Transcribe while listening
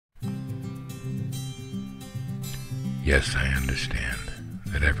Yes, I understand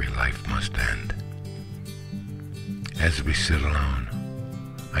that every life must end. As we sit alone,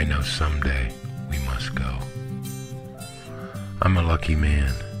 I know someday we must go. I'm a lucky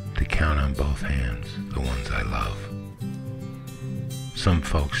man to count on both hands the ones I love. Some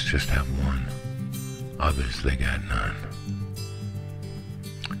folks just have one, others they got none.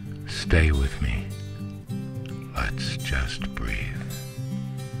 Stay with me, let's just breathe.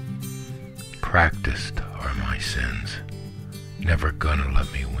 Practiced are my sins, never gonna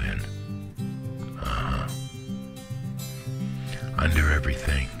let me win. Under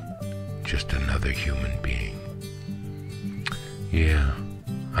everything, just another human being. Yeah,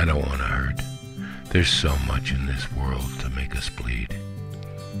 I don't want to hurt. There's so much in this world to make us bleed.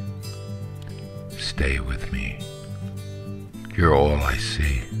 Stay with me. You're all I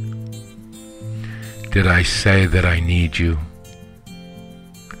see. Did I say that I need you?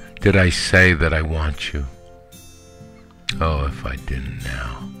 Did I say that I want you? Oh, if I didn't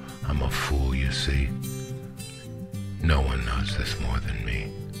now, I'm a fool, you see. No one knows this more than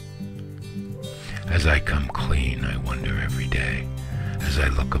me. As I come clean, I wonder every day, as I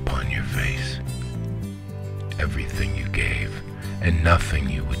look upon your face, everything you gave, and nothing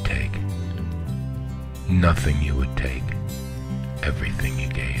you would take. Nothing you would take, everything you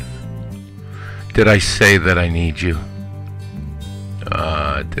gave. Did I say that I need you?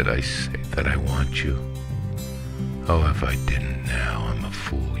 Did I say that I want you? Oh, if I didn't now, I'm a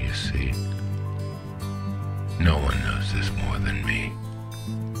fool, you see. No one knows this more than me.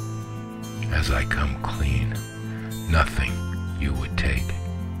 As I come clean, nothing you would take,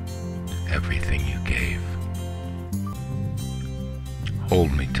 everything you gave.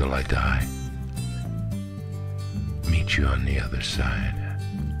 Hold me till I die. Meet you on the other side.